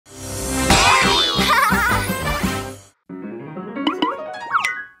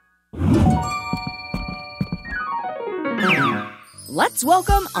Let's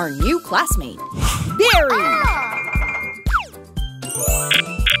welcome our new classmate, Bearee!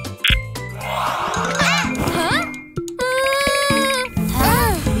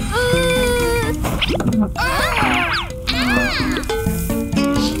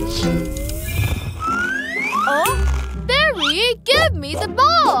 Bearee, give me the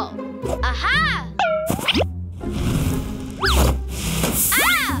ball! Aha!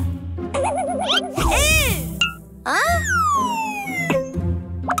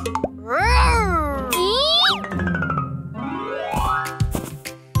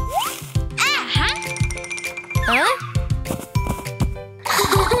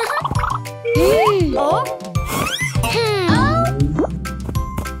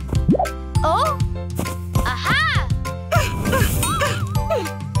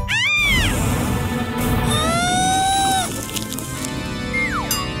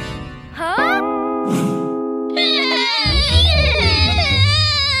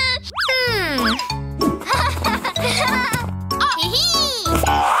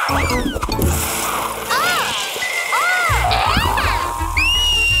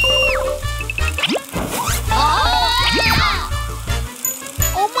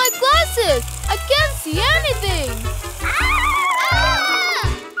 I can't see anything!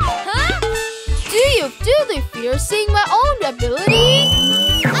 Do you truly fear seeing my own ability?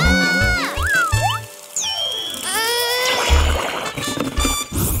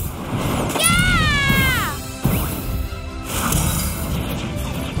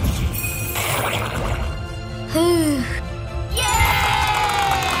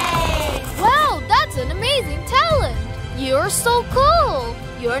 Wow, that's an amazing talent! You're so cool!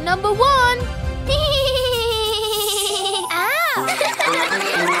 You're number 1!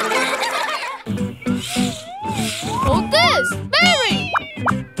 Hold this! Bearee!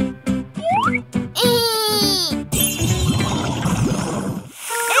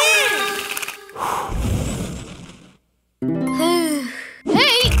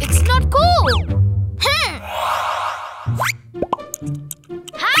 Hey, it's not cool!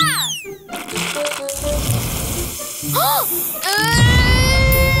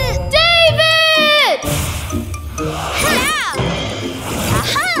 David!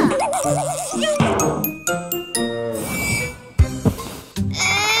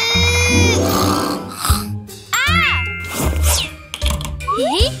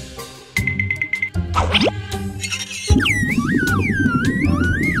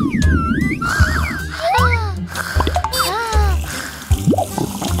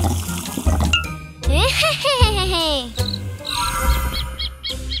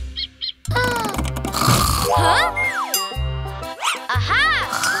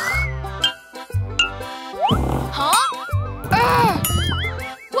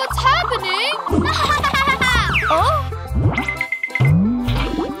 What's happening?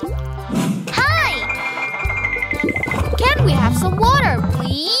 Hi! Can we have some water,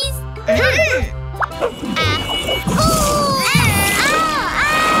 please? Bearee!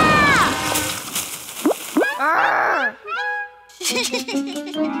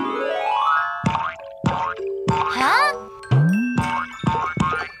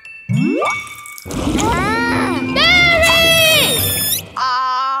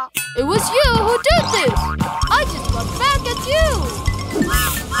 It was you who did this! I just got back at you!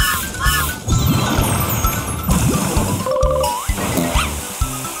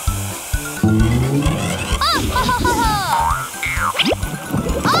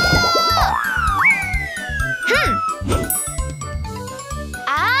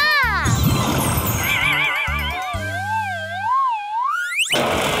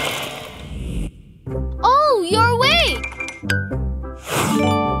 Oh, you're awake!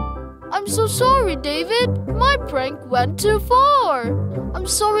 I'm so sorry, David. My prank went too far. I'm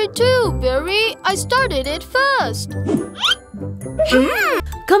sorry too, Bearee. I started it first.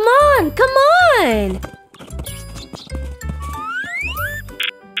 Come on, come on!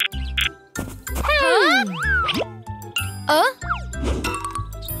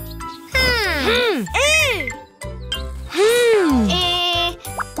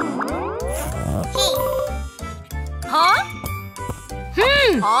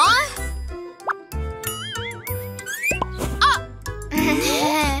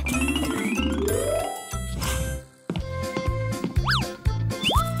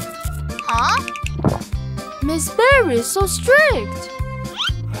 Miss Bearee is so strict.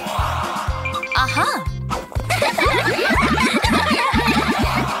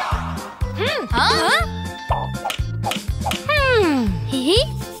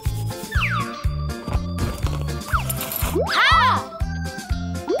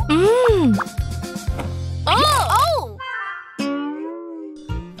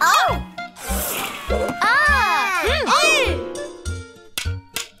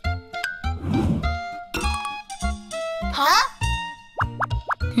 Huh?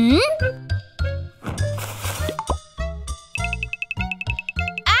 Hmm?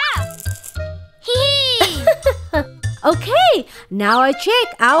 Okay, now I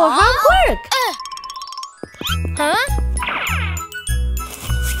check our homework. Huh?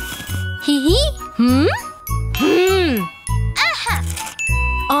 Hee. Hmm?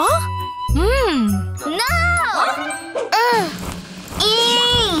 No!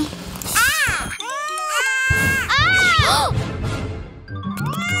 Ee.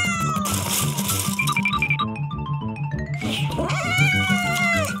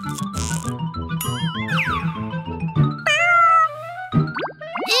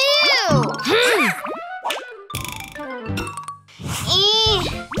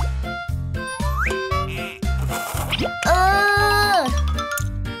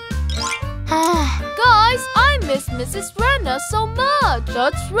 Guys, I miss Mrs. Rana so much.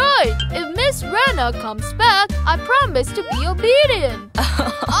 That's right. If Miss Rana comes back, I promise to be obedient.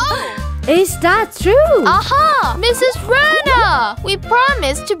 Is that true? Aha! Mrs. Rana! We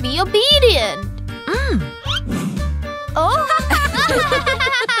promise to be obedient. Oh!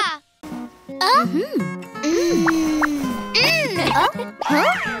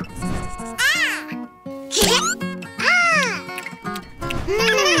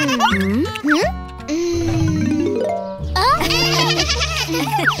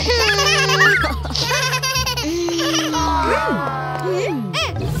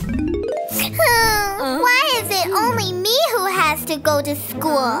 Why is it only me who has to go to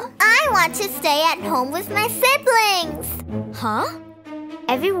school? I want to stay at home with my siblings. Huh?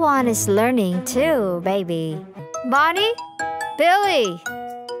 Everyone is learning too, baby. Bonnie? Billy?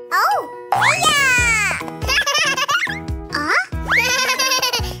 Oh,